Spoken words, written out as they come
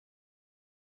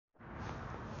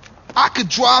I could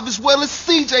drive as well as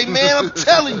CJ, man, I'm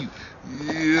telling you.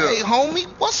 Yeah. Hey, homie,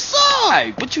 what's up?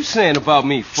 Hey, what you saying about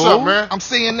me, fool? What's up, man? I'm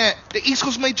saying that the East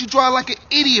Coast made you drive like an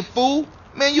idiot, fool.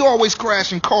 Man, you always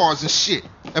crashing cars and shit.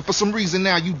 And for some reason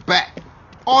now you back.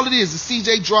 All it is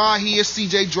CJ drive here,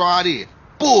 CJ drive there.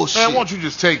 Bullshit. Man, why don't you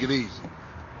just take it easy?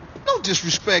 No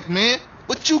disrespect, man,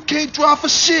 but you can't drive for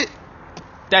shit.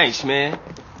 Thanks, man.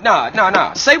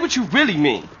 Nah. Say what you really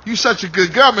mean. You such a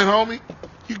good gunman, homie.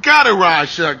 You gotta ride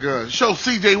shotgun. Show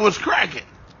CJ what's cracking.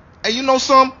 Hey, you know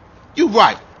something? You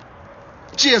right.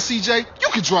 Yeah, CJ, you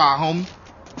can drive, homie.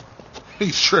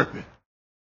 He's tripping.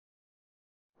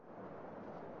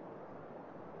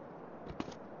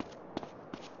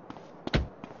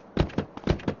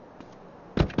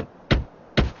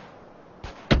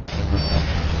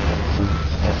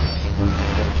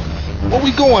 Where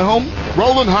we going, homie?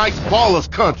 Rolling Heights, Ballers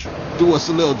Country. Do us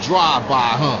a little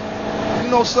drive-by, huh? You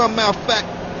know something, matter of fact,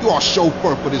 you are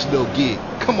chauffeur for this little gig.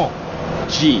 Come on.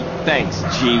 G, thanks,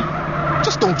 G.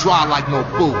 Just don't drive like no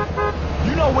fool.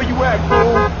 You know where you at,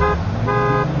 fool?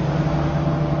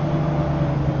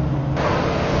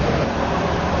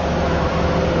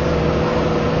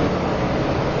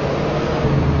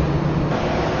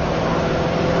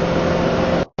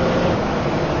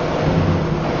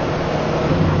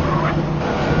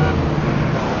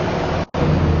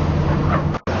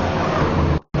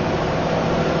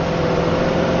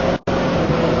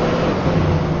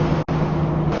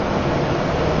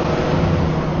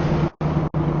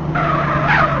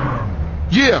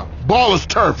 Yeah, Ballers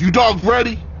Turf. You dogs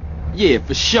ready? Yeah,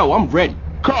 for sure, I'm ready.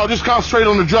 Carl, just concentrate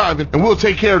on the driving, and we'll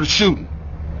take care of the shooting.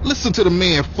 Listen to the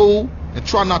man, fool, and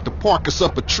try not to park us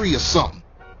up a tree or something.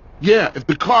 Yeah, if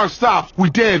the car stops, we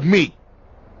dead meat.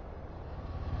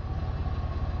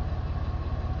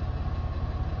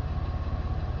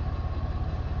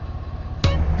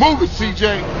 Move it,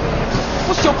 CJ.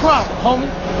 What's your problem,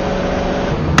 homie?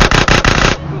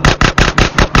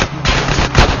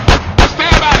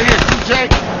 Stab out of here, CJ.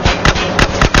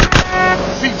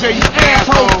 CJ, you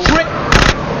asshole. Trick.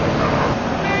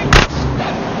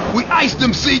 We iced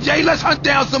them, CJ. Let's hunt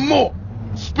down some more.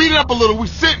 Speed it up a little. We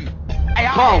sitting. Hey,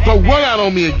 Carl, don't run out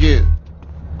on me again.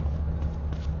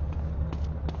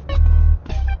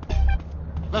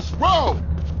 Let's roll.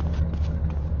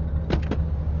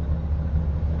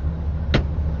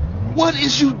 What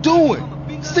is you doing?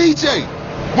 CJ!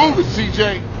 Move it,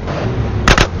 CJ.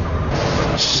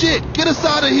 Shit, get us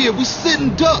out of here. We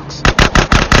sitting ducks.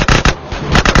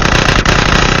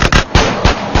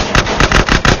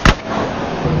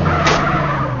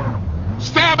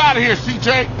 Stab out of here,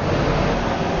 CJ.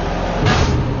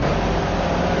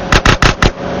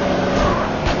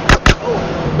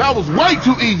 That was way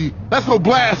too easy. Let's go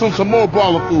blast on some more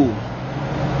baller fools.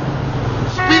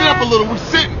 Speed it up a little. We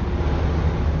sitting.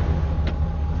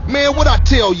 Man, what I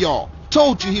tell y'all?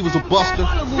 Told you he was a buster.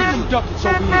 Let's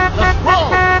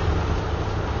roll.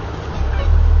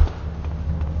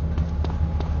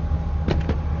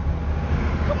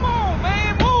 Come on,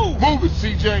 man, move. Move it,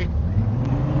 CJ.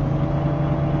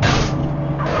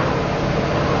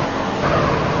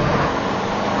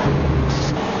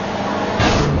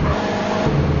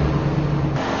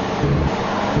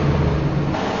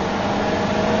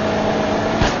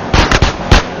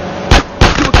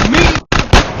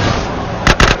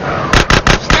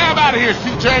 Here,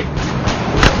 CJ.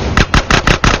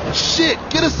 Shit,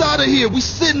 get us out of here. We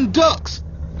sitting ducks.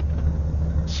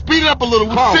 Speed it up a little.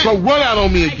 Carl, don't run out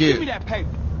on me again. Give me that paper.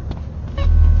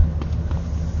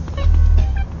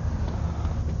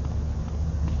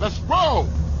 Let's roll.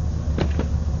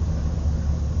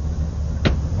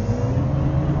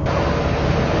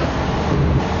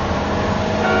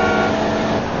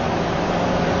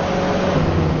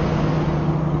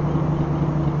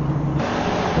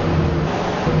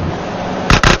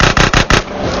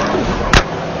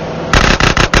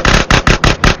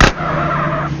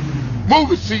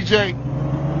 Move it, CJ.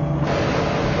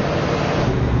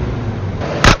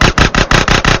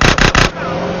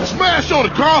 Smash on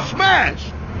it, Carl, smash!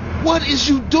 What is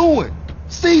you doing?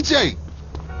 CJ!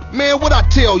 Man, what I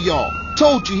tell y'all?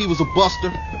 Told you he was a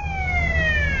buster.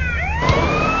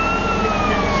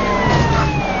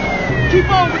 Keep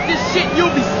on with this shit,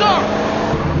 you'll be sorry.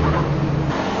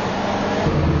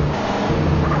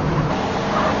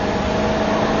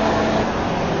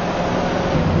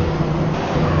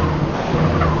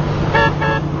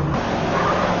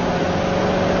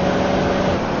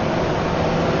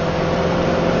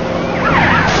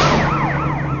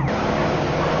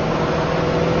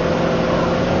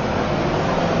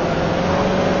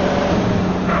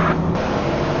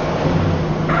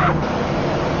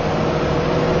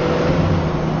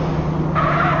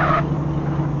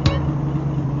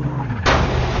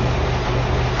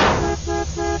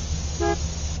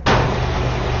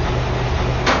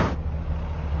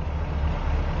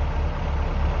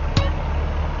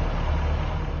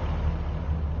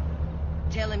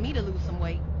 telling me to lose some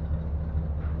weight.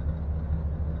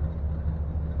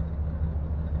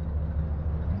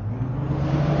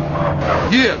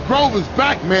 Yeah, Grove is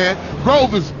back, man.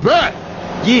 Grove is back.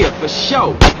 Yeah, for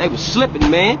sure. They was slipping,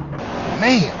 man.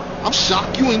 Man, I'm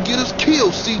shocked you ain't get us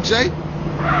killed, CJ.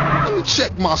 Let me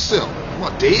check myself. Am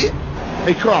I dead?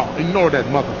 Hey, Carl, ignore that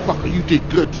motherfucker. You did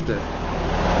good today.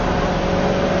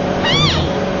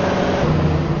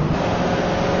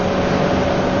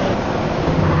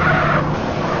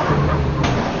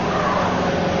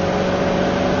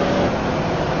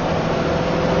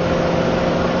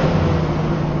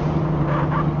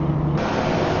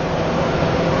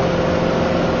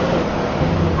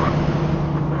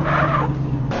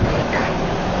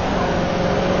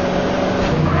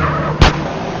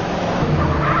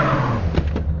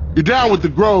 You're down with the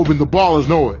Grove and the Ballers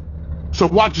know it. So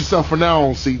watch yourself from now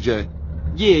on, CJ.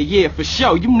 Yeah, for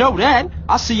sure. You know that.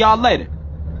 I'll see y'all later.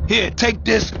 Here, take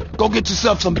this. Go get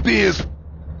yourself some beers.